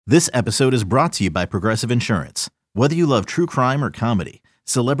This episode is brought to you by Progressive Insurance. Whether you love true crime or comedy,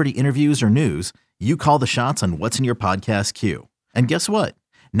 celebrity interviews or news, you call the shots on what's in your podcast queue. And guess what?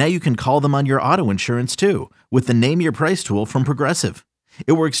 Now you can call them on your auto insurance too with the Name Your Price tool from Progressive.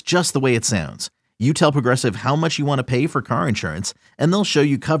 It works just the way it sounds. You tell Progressive how much you want to pay for car insurance, and they'll show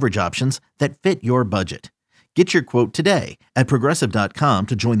you coverage options that fit your budget. Get your quote today at Progressive.com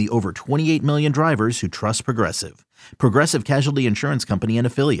to join the over 28 million drivers who trust Progressive. Progressive Casualty Insurance Company and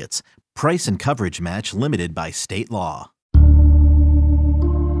Affiliates. Price and coverage match limited by state law.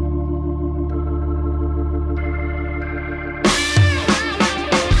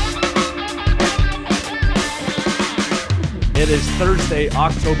 It is Thursday,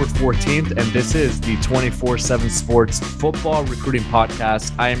 October 14th, and this is the 24/7 Sports Football Recruiting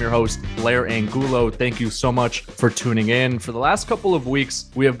Podcast. I am your host, Blair Angulo. Thank you so much for tuning in. For the last couple of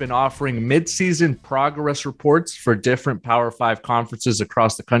weeks, we have been offering mid-season progress reports for different Power 5 conferences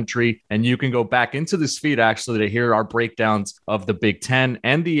across the country, and you can go back into this feed actually to hear our breakdowns of the Big Ten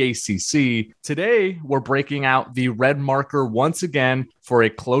and the ACC. Today, we're breaking out the red marker once again for a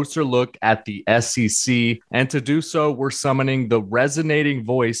closer look at the SEC. And to do so, we're summoning the resonating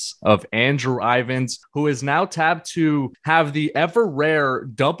voice of Andrew Ivins, who is now tabbed to have the ever rare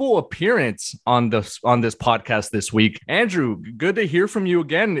double appearance on this podcast this week. Andrew, good to hear from you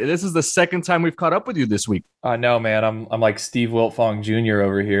again. This is the second time we've caught up with you this week. No, man, I'm like Steve Wiltfong Jr.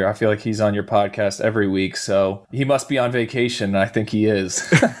 over here. I feel like he's on your podcast every week, so he must be on vacation. I think he is.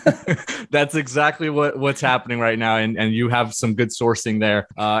 That's exactly what's happening right now, and you have some good sourcing there.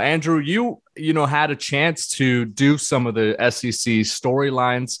 Andrew, you had a chance to do some of the SEC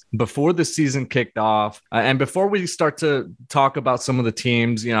storylines before the season kicked off. And before we start to talk about some of the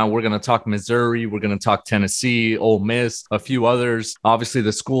teams, we're going to talk Missouri, we're going to talk Tennessee, Ole Miss, a few others. Obviously,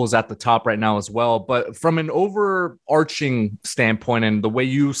 the school is at the top right now as well. But from an overarching standpoint and the way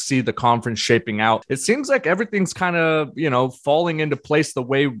you see the conference shaping out, it seems like everything's kind of, falling into place the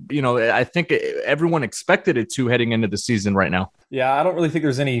way, I think everyone expected it to heading into the season right now. Yeah, I don't really think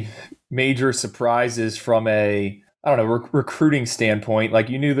there's any major surprises from a recruiting standpoint. Like,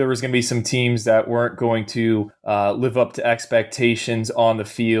 you knew there was going to be some teams that weren't going to live up to expectations on the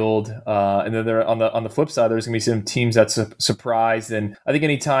field. And then there on the flip side, there's going to be some teams that surprised. And I think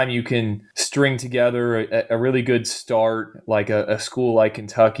anytime you can string together a really good start, like a school like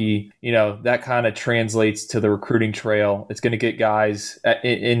Kentucky, that kind of translates to the recruiting trail. It's going to get guys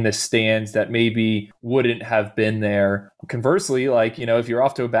in the stands that maybe wouldn't have been there. Conversely, if you're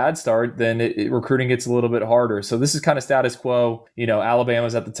off to a bad start, then recruiting gets a little bit harder. So this is kind of status quo.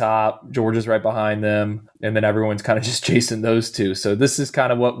 Alabama's at the top, Georgia's right behind them, and then everyone's kind of just chasing those two. So this is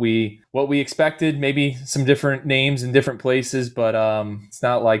kind of what we expected. Maybe some different names in different places, but it's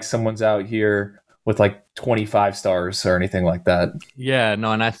not like someone's out here with like 25 stars or anything like that. Yeah,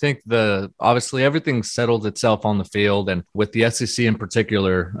 no, and I think obviously everything settled itself on the field, and with the SEC in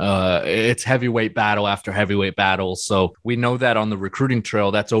particular, it's heavyweight battle after heavyweight battle. So we know that on the recruiting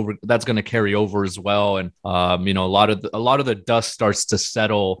trail, that's going to carry over as well. And a lot of the dust starts to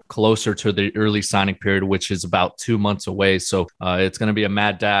settle closer to the early signing period, which is about 2 months away. So it's going to be a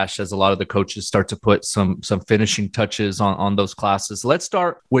mad dash as a lot of the coaches start to put some finishing touches on those classes. Let's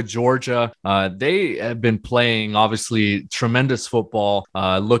start with Georgia. They have been playing obviously tremendous football,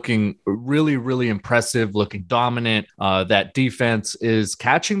 looking really, really impressive, looking dominant. That defense is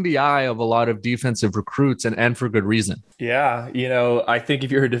catching the eye of a lot of defensive recruits, and for good reason. Yeah, I think if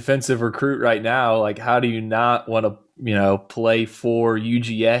you're a defensive recruit right now, like, how do you not want to play for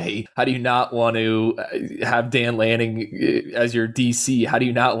UGA? How do you not want to have Dan Lanning as your DC? How do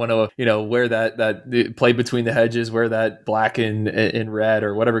you not want to, wear that play between the hedges, wear that black and red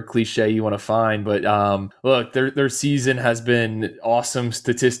or whatever cliche you want to find? But look, their season has been awesome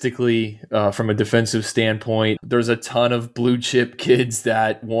statistically from a defensive standpoint. There's a ton of blue chip kids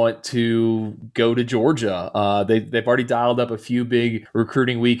that want to go to Georgia. They've already dialed up a few big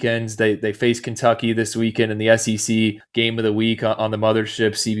recruiting weekends. They face Kentucky this weekend in the SEC game of the week on the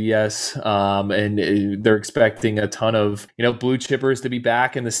mothership CBS, and they're expecting a ton of blue chippers to be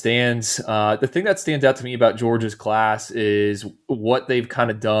back in the stands. The thing that stands out to me about Georgia's class is what they've kind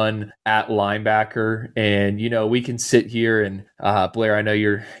of done at linebacker. And we can sit here and Blair, I know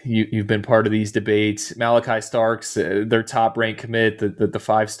you've been part of these debates. Malachi Starks, their top ranked commit, the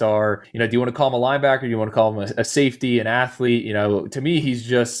 5-star. Do you want to call him a linebacker? Do you want to call him a safety? an athlete. To me, he's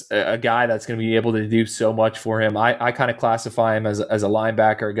just a guy that's going to be able to do so much for him. I kind of classify him as a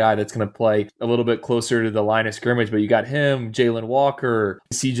linebacker, a guy that's going to play a little bit closer to the line of scrimmage. But you got him, Jalen Walker,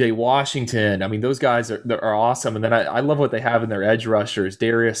 CJ Washington. I mean, those guys are awesome. And then I love what they have in their edge rushers.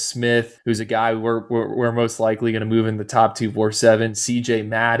 Darius Smith, who's a guy we're most likely going to move in the top 247. CJ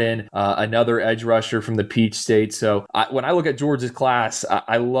Madden, another edge rusher from the Peach State. So when I look at Georgia's class,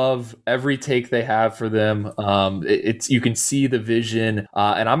 I love every take they have for them. You can see the vision,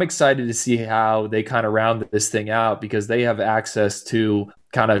 and I'm excited to see how they kind of round this thing out, because they have access to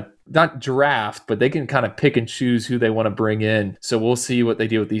kind of not draft, but they can kind of pick and choose who they want to bring in. So we'll see what they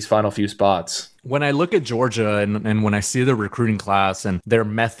do with these final few spots. When I look at Georgia and when I see the recruiting class and their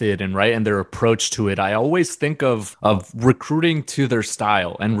method and their approach to it, I always think of recruiting to their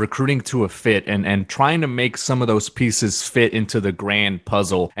style and recruiting to a fit and trying to make some of those pieces fit into the grand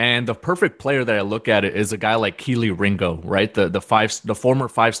puzzle. And the perfect player that I look at it is a guy like Kelee Ringo, right? The former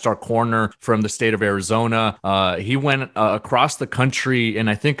 5-star corner from the state of Arizona. He went across the country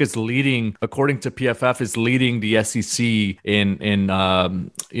and I think is leading, according to PFF, is leading the SEC in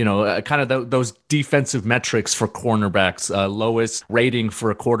kind of those defensive metrics for cornerbacks, lowest rating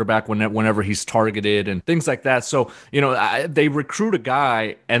for a quarterback whenever he's targeted and things like that. So, they recruit a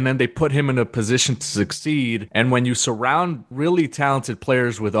guy and then they put him in a position to succeed. And when you surround really talented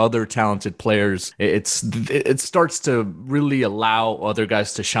players with other talented players, it starts to really allow other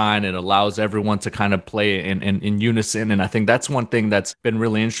guys to shine. It allows everyone to kind of play in unison. And I think that's one thing that's been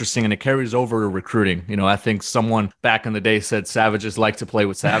really interesting, and it carries over to recruiting. I think someone back in the day said savages like to play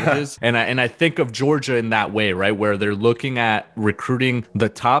with savages. and I think of Georgia in that way, right? Where they're looking at recruiting the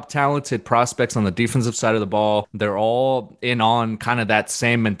top talented prospects on the defensive side of the ball. They're all in on kind of that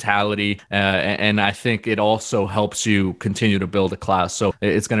same mentality. And I think it also helps you continue to build a class. So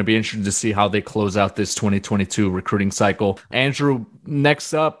it's going to be interesting to see how they close out this 2022 recruiting cycle. Andrew,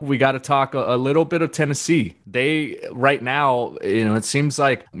 next up, we got to talk a little bit of Tennessee. They right now, it seems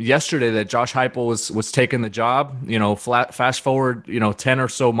like yesterday that Josh Heupel was taking the job, fast forward, 10 or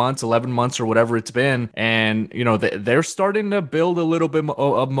so months, 11 months or whatever it's been. And, they're starting to build a little bit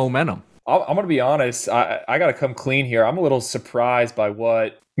of momentum. I'm going to be honest. I got to come clean here. I'm a little surprised by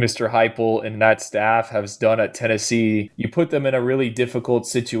what Mr. Heupel and that staff has done at Tennessee. You put them in a really difficult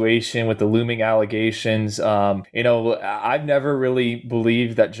situation with the looming allegations. I've never really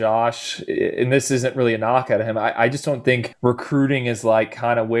believed that Josh, and this isn't really a knock at him, I just don't think recruiting is like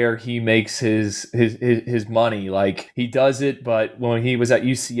kind of where he makes his money. Like, he does it, but when he was at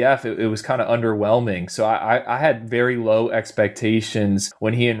UCF, it was kind of underwhelming. So I had very low expectations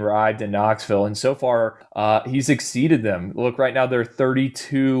when he arrived in Knoxville, and so far he's exceeded them. Look, right now they're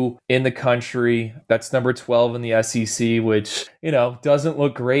 32 in the country. That's number 12 in the SEC, which, doesn't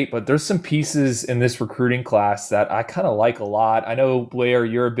look great, but there's some pieces in this recruiting class that I kind of like a lot. I know, Blair,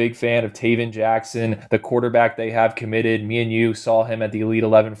 you're a big fan of Taven Jackson, the quarterback they have committed. Me and you saw him at the Elite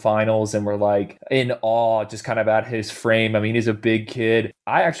 11 finals and were like in awe just kind of at his frame. I mean, he's a big kid.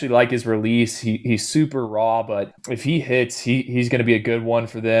 I actually like his release. He's super raw, but if he hits, he's going to be a good one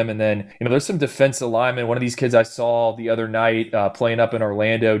for them. And then, there's some defensive linemen. One of these kids I saw the other night playing up in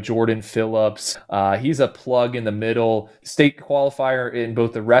Orlando, Jordan Phillips. He's a plug in the middle. State qualifier in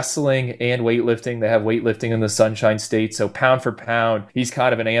both the wrestling and weightlifting. They have weightlifting in the Sunshine State. So pound for pound, he's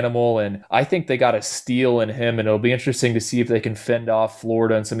kind of an animal. And I think they got a steal in him. And it'll be interesting to see if they can fend off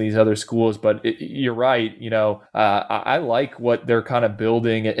Florida and some of these other schools. But you're right. I like what they're kind of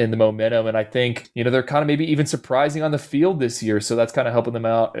building in the momentum. And I think, they're kind of maybe even surprising on the field this year. So that's kind of helping them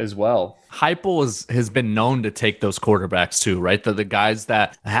out as well. Heupel has been known to take those quarterbacks too, right? The guys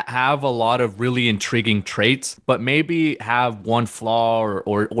that have a lot of really intriguing traits, but maybe have one flaw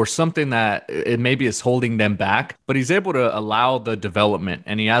or something that it maybe is holding them back. But he's able to allow the development,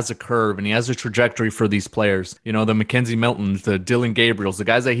 and he has a curve and he has a trajectory for these players. The Mackenzie Miltons, the Dylan Gabriels, the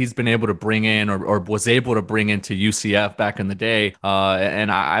guys that he's been able to bring in or was able to bring into UCF back in the day.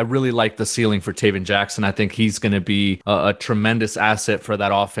 And I really like the ceiling for Taven Jackson. I think he's going to be a tremendous asset for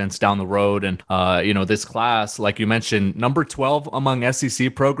that offense down the road. And, this class, like you mentioned, number 12 among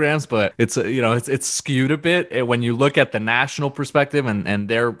SEC programs, but it's skewed a bit when you look at the national perspective and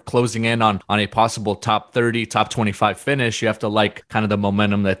they're closing in on a possible top 30, top 25 finish. You have to like kind of the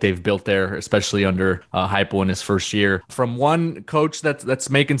momentum that they've built there, especially under Heupel in his first year. From one coach that's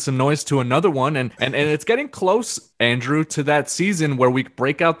making some noise to another one. And it's getting close, Andrew, to that season where we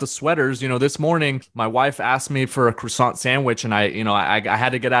break out the sweaters. This morning, my wife asked me for a croissant sandwich, and I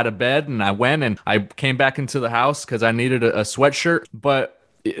had to get out of bed, and I went and I came back into the house because I needed a sweatshirt. But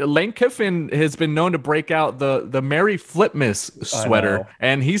Lane Kiffin has been known to break out the Mary Flipmas sweater,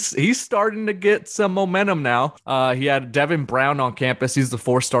 and he's starting to get some momentum now. He had Devin Brown on campus. He's the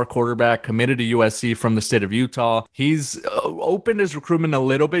 4-star quarterback committed to USC from the state of Utah. He's opened his recruitment a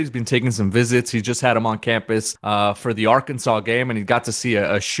little bit. He's been taking some visits. He just had him on campus for the Arkansas game, and he got to see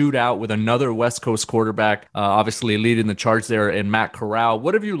a shootout with another West Coast quarterback, obviously leading the charge there in Matt Corral.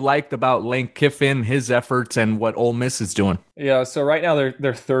 What have you liked about Lane Kiffin, his efforts, and what Ole Miss is doing? Yeah, so right now they're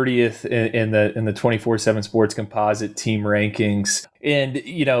 30th in the 24/7 Sports composite team rankings. And,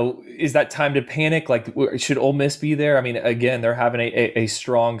 is that time to panic? Like, should Ole Miss be there? I mean, again, they're having a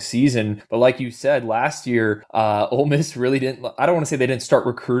strong season. But like you said, last year, Ole Miss really didn't, I don't want to say they didn't start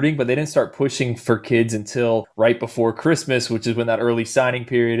recruiting, but they didn't start pushing for kids until right before Christmas, which is when that early signing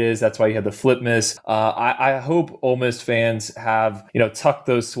period is. That's why you had the Flipmas. I hope Ole Miss fans have, tucked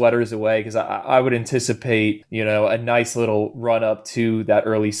those sweaters away, because I would anticipate, a nice little run up to that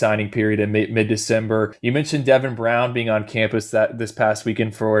early signing period in mid-December. You mentioned Devin Brown being on campus this past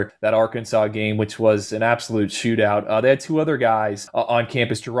weekend for that Arkansas game, which was an absolute shootout. They had two other guys on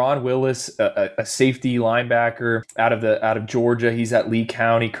campus. Jerron Willis, a safety linebacker out of Georgia. He's at Lee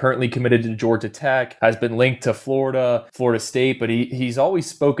County, currently committed to Georgia Tech, has been linked to Florida State, but he's always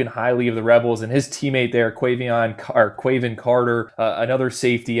spoken highly of the Rebels. And his teammate there, Quaven Carter, another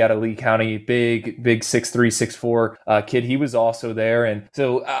safety out of Lee County, big 6'3", 6'4" kid. He was also there. And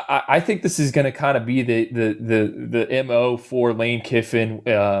so I think this is going to kind of be the MO for Lane Kiffin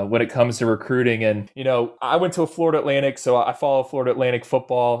when it comes to recruiting. And, I went to a Florida Atlantic, so I follow Florida Atlantic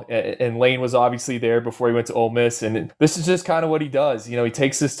football, and Lane was obviously there before he went to Ole Miss. And this is just kind of what he does. He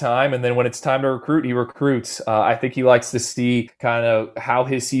takes his time, and then when it's time to recruit, he recruits. I think he likes to see kind of how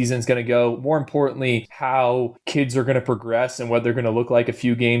his season's going to go. More importantly, how kids are going to progress and what they're going to look like a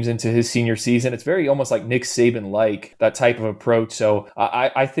few games into his senior season. It's very almost like Nick Saban-like, that type of approach. So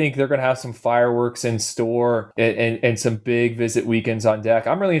I think they're going to have some fireworks in store and some big visit weekends on deck.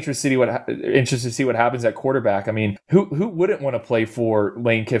 I'm really interested to see what happens at quarterback. I mean, who wouldn't want to play for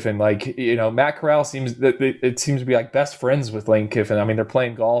Lane Kiffin? Like, Matt Corral seems to be like best friends with Lane Kiffin. I mean, they're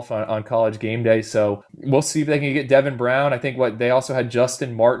playing golf on College game day. So we'll see if they can get Devin Brown. I think they also had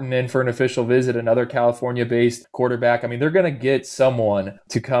Justin Martin in for an official visit, another California-based quarterback. I mean, they're going to get someone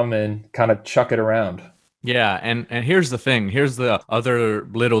to come and kind of chuck it around. Yeah, and here's the thing. Here's the other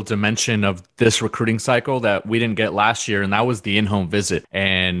little dimension of this recruiting cycle that we didn't get last year, and that was the in-home visit.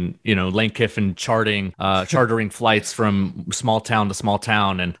 And, Lane Kiffin chartering flights from small town to small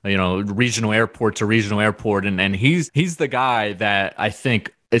town and, regional airport to regional airport. And he's the guy that I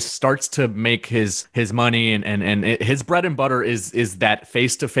think it starts to make his money and his bread and butter is that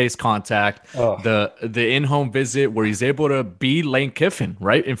face-to-face contact, the in-home visit where he's able to be Lane Kiffin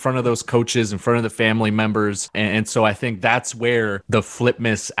right in front of those coaches, in front of the family members. And so I think that's where the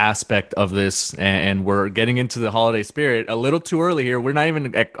Flipmas aspect of this, and we're getting into the holiday spirit a little too early here. We're not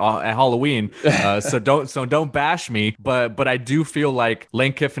even at Halloween, so don't bash me. But I do feel like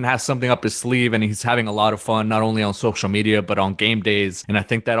Lane Kiffin has something up his sleeve, and he's having a lot of fun, not only on social media, but on game days. And I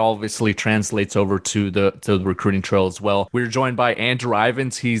think that obviously translates over to the recruiting trail as well. We're joined by Andrew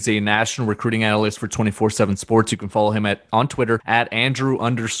Ivins. He's a national recruiting analyst for 24/7 Sports. You can follow him on Twitter at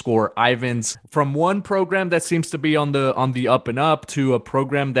Andrew_Ivins. From one program that seems to be on the up and up to a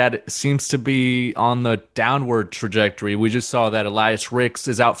program that seems to be on the downward trajectory. We just saw that Elias Ricks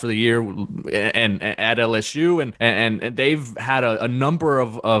is out for the year and at LSU, and they've had a number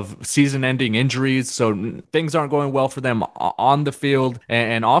of season-ending injuries, so things aren't going well for them on the field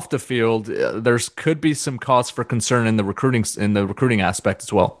and off the field. There's could be some cause for concern in the recruiting aspect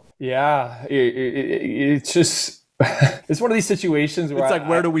as well. Yeah, it's just it's one of these situations where it's like,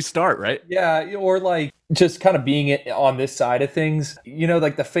 where do we start, right? Yeah, or like just kind of being on this side of things,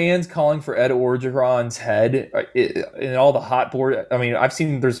 like the fans calling for Ed Orgeron's head and all the hot board. I mean, I've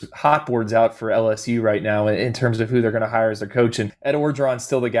seen there's hot boards out for LSU right now in terms of who they're going to hire as their coach, and Ed Orgeron's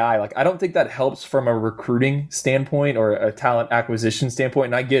still the guy. Like, I don't think that helps from a recruiting standpoint or a talent acquisition standpoint.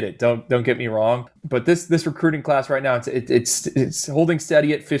 And I get it. Don't get me wrong. But this recruiting class right now, it's holding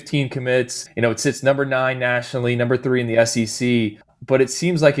steady at 15 commits. It sits number 9 nationally, number 3 in the SEC. But it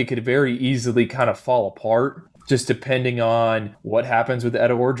seems like it could very easily kind of fall apart, just depending on what happens with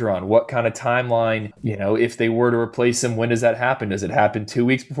Ed Orgeron, what kind of timeline, if they were to replace him, when does that happen? Does it happen 2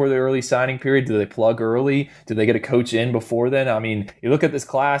 weeks before the early signing period? Do they plug early? Do they get a coach in before then? I mean, you look at this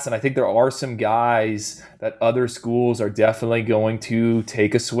class, and I think there are some guys that other schools are definitely going to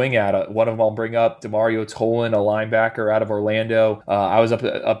take a swing at. One of them I'll bring up, Demario Tolan, a linebacker out of Orlando. I was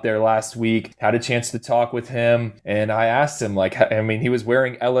up there last week, had a chance to talk with him, and I asked him, he was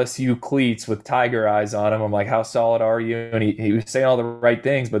wearing LSU cleats with tiger eyes on him. I'm like, how solid are you? And he was saying all the right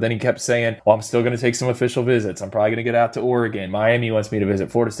things, but then he kept saying, well, I'm still going to take some official visits. I'm probably going to get out to Oregon. Miami wants me to visit.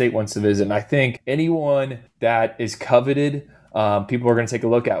 Florida State wants to visit. And I think anyone that is coveted, people are going to take a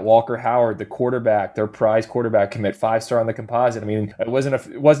look at. Walker Howard, the quarterback, their prize quarterback commit, 5-star on the composite. I mean, it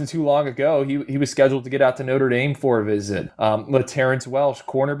wasn't too long ago. He was scheduled to get out to Notre Dame for a visit. Terrence Welsh,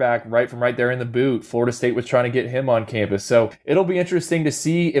 cornerback, right there in the boot. Florida State was trying to get him on campus. So it'll be interesting to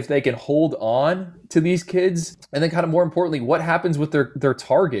see if they can hold on to these kids, and then kind of more importantly, what happens with their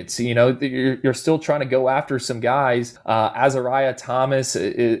targets. You're still trying to go after some guys. Azariah Thomas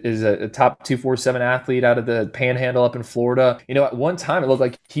is a top 247 athlete out of the Panhandle up in Florida. At one time it looked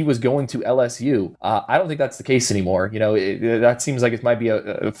like he was going to LSU. I don't think that's the case anymore. That seems like it might be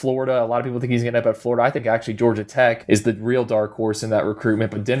a Florida. A lot of people think he's going to end up at Florida. I think actually Georgia Tech is the real dark horse in that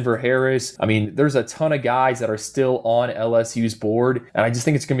recruitment. But Denver Harris, I mean, there's a ton of guys that are still on LSU's board, and I just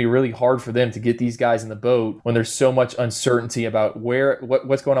think it's going to be really hard for them to get these guys in the boat when there's so much uncertainty about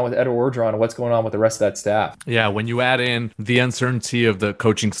what's going on with Ed Orgeron and what's going on with the rest of that staff. Yeah, when you add in the uncertainty of the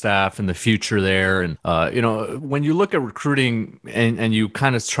coaching staff and the future there, and when you look at recruiting and you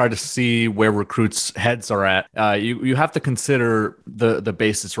kind of try to see where recruits' heads are at, you have to consider the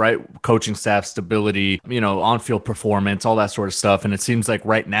basis, right? Coaching staff stability, on-field performance, all that sort of stuff. And it seems like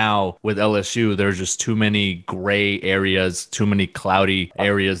right now with LSU, there's just too many gray areas, too many cloudy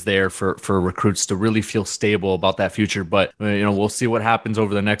areas there for recruits to really feel stable about that future. But we'll see what happens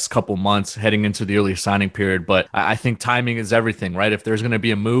over the next couple months heading into the early signing period. But I think timing is everything, right? If there's going to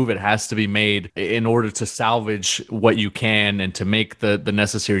be a move, it has to be made in order to salvage what you can and to make the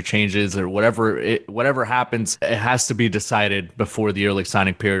necessary changes, or whatever happens, it has to be decided before the early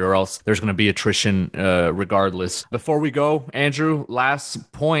signing period, or else there's going to be attrition regardless. Before we go, Andrew,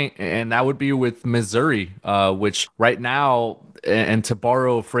 last point, and that would be with Missouri, which right now, and to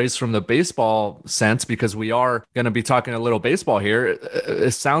borrow a phrase from the baseball sense, because we are going to be talking a little baseball here,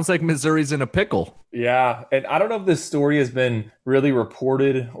 it sounds like Missouri's in a pickle. Yeah, and I don't know if this story has been really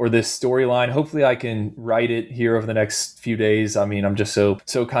reported, or this storyline. Hopefully I can write it here over the next few days. I mean, I'm just so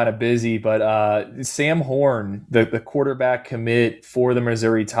kind of busy, but Sam Horn, the quarterback commit for the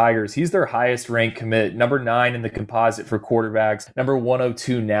Missouri Tigers, he's their highest ranked commit, number 9 in the composite for quarterbacks, number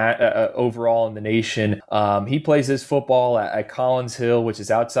 102 overall in the nation. He plays his football at Collins Hill, which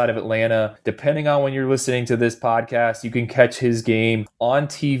is outside of Atlanta. Depending on when you're listening to this podcast, you can catch his game on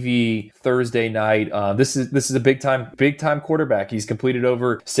TV Thursday night. This is a big time quarterback. He's completed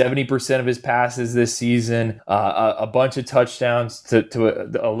over 70% of his passes this season, a bunch of touchdowns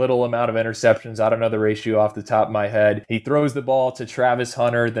to a little amount of interceptions. I don't know the ratio off the top of my head. He throws the ball to Travis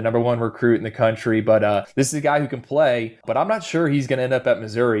Hunter, the number 1 recruit in the country, but this is a guy who can play, but I'm not sure he's going to end up at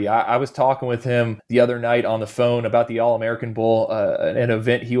Missouri. I was talking with him the other night on the phone about the All-American Bowl, an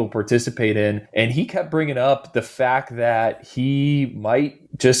event he will participate in, and he kept bringing up the fact that he might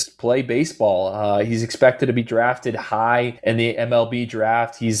just play baseball. He's expected to be drafted high in the MLB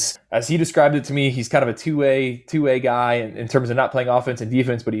draft. He's, as he described it to me, he's kind of a two-way guy in terms of not playing offense and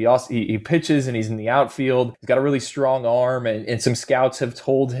defense, but he pitches and he's in the outfield. He's got a really strong arm, and some scouts have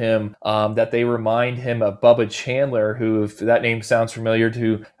told him that they remind him of Bubba Chandler, who, if that name sounds familiar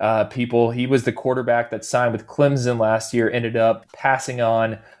to people, he was the quarterback that signed with Clemson last year, ended up passing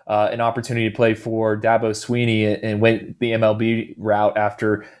on an opportunity to play for Dabo Swinney and went the MLB route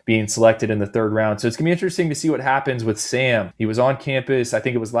after being selected in the 3rd round. So it's going to be interesting to see what happens with Sam. He was on campus, I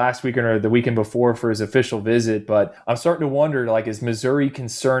think it was last weekend or the weekend before, for his official visit, but I'm starting to wonder, is Missouri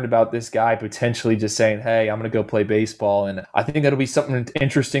concerned about this guy potentially just saying, hey, I'm going to go play baseball? And I think that'll be something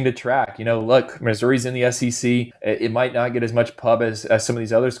interesting to track. Look, Missouri's in the SEC. It might not get as much pub as some of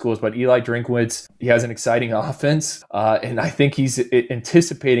these other schools, but Eli Drinkwitz, he has an exciting offense, and I think he's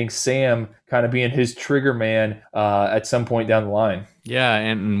anticipating Sam kind of being his trigger man at some point down the line. Yeah,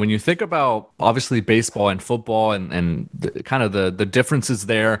 and when you think about obviously baseball and football and kind of the differences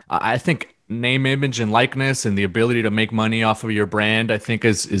there, I think name, image, and likeness and the ability to make money off of your brand, I think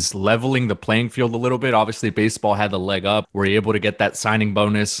is leveling the playing field a little bit. Obviously, baseball had the leg up. We're able to get that signing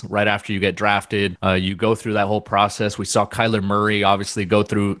bonus right after you get drafted. You go through that whole process. We saw Kyler Murray obviously go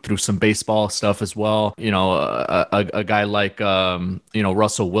through some baseball stuff as well. A guy like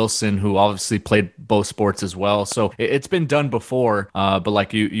Russell Wilson, who obviously played both sports as well. So it's been done before. But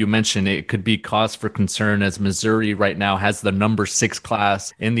like you mentioned, it could be cause for concern, as Missouri right now has the number 6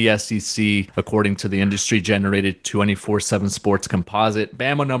 class in the SEC. 3, according to the industry-generated 24/7 Sports composite.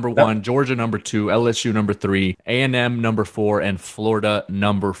 Bama number 1, Georgia number 2, LSU number 3, A&M number 4, and Florida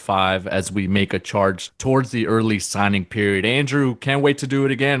number 5 as we make a charge towards the early signing period. Andrew, can't wait to do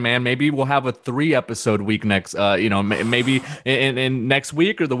it again, man. Maybe we'll have a 3-episode week next, maybe in next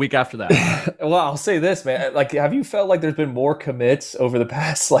week or the week after that. Well, I'll say this, man. Like, have you felt like there's been more commits over the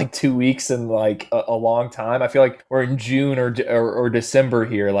past 2 weeks in a long time? I feel like we're in June or December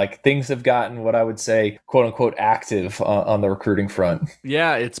here. Like, things have gotten what I would say, quote unquote, active on the recruiting front.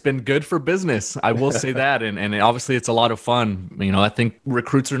 Yeah, it's been good for business. I will say that. And obviously it's a lot of fun. I think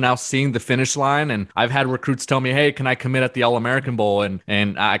recruits are now seeing the finish line, and I've had recruits tell me, hey, can I commit at the All-American Bowl?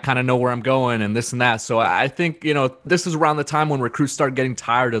 And I kind of know where I'm going and this and that. So I think, this is around the time when recruits start getting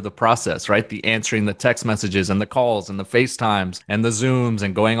tired of the process, right? The answering the text messages and the calls and the FaceTimes and the Zooms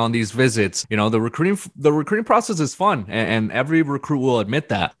and going on these visits. The recruiting process is fun, and every recruit will admit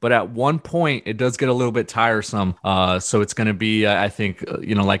that. But at one point, it does get a little bit tiresome. So it's going to be, I think,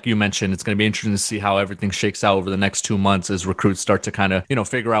 like you mentioned, it's going to be interesting to see how everything shakes out over the next 2 months as recruits start to kind of,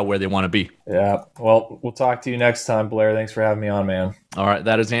 figure out where they want to be. Yeah. Well, we'll talk to you next time, Blair. Thanks for having me on, man. All right,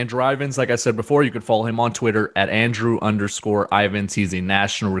 that is Andrew Ivins. Like I said before, you could follow him on Twitter at Andrew_Ivins. He's a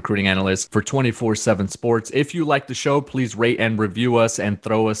national recruiting analyst for 24/7 Sports. If you like the show, please rate and review us and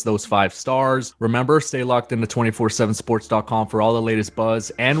throw us those 5 stars. Remember, stay locked into 247sports.com for all the latest buzz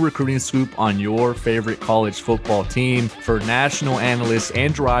and recruiting scoop on your favorite college football team. For national analyst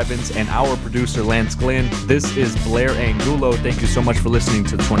Andrew Ivins and our producer Lance Glynn, this is Blair Angulo. Thank you so much for listening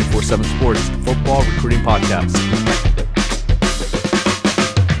to the 24/7 Sports Football Recruiting Podcast.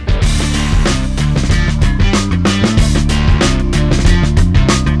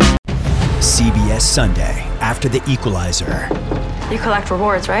 CBS Sunday, after The Equalizer. You collect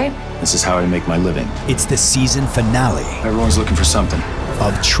rewards, right? This is how I make my living. It's the season finale Everyone's looking for something.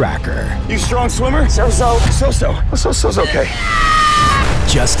 of Tracker. You strong swimmer? So-so. So-so's okay.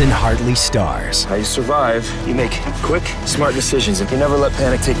 Justin Hartley stars. How you survive, you make quick, smart decisions, and you never let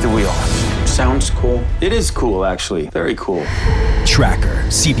panic take the wheel. Sounds cool. It is cool, actually. Very cool. Tracker,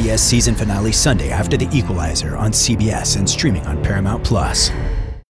 CBS season finale Sunday after The Equalizer on CBS and streaming on Paramount+.